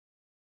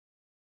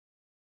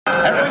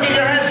Everyone get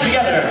your hands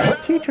together.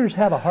 Teachers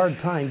have a hard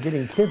time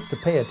getting kids to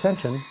pay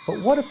attention, but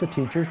what if the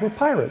teachers were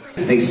pirates?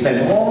 They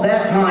spent all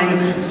that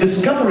time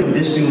discovering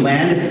this new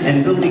land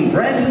and building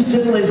brand new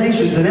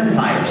civilizations and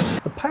empires.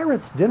 The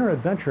Pirates' Dinner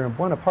Adventure in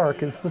Buena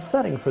Park is the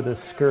setting for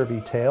this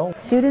scurvy tale.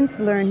 Students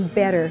learn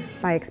better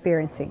by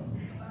experiencing.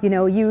 You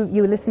know, you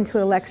listen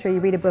to a lecture, you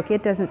read a book,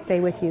 it doesn't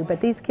stay with you,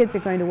 but these kids are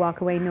going to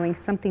walk away knowing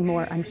something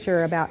more, I'm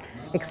sure, about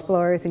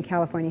explorers and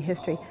California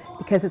history,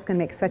 because it's going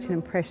to make such an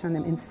impression on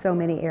them in so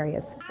many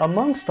areas.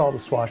 Amongst all the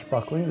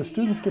swashbuckling, the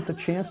students get the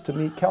chance to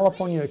meet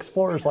California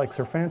explorers like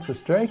Sir Francis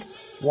Drake,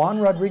 Juan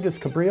Rodriguez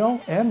Cabrillo,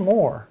 and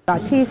more.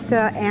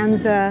 Bautista,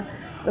 Anza,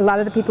 a lot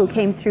of the people who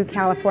came through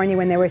California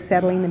when they were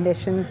settling the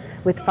missions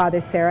with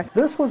Father Serra.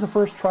 This was a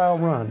first trial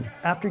run.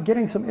 After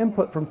getting some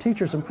input from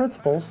teachers and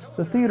principals,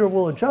 the theater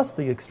will adjust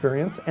the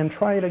experience and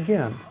try it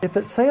again. If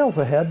it sails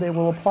ahead, they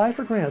will apply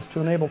for grants to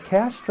enable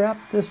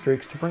cash-strapped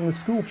districts to bring the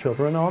school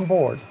children on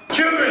board.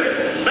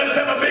 Children, let's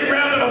have a big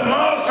round of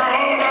applause for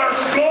all of our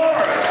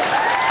explorers.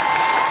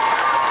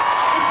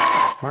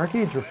 Mark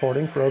Eades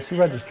reporting for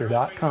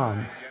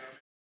OCRegister.com.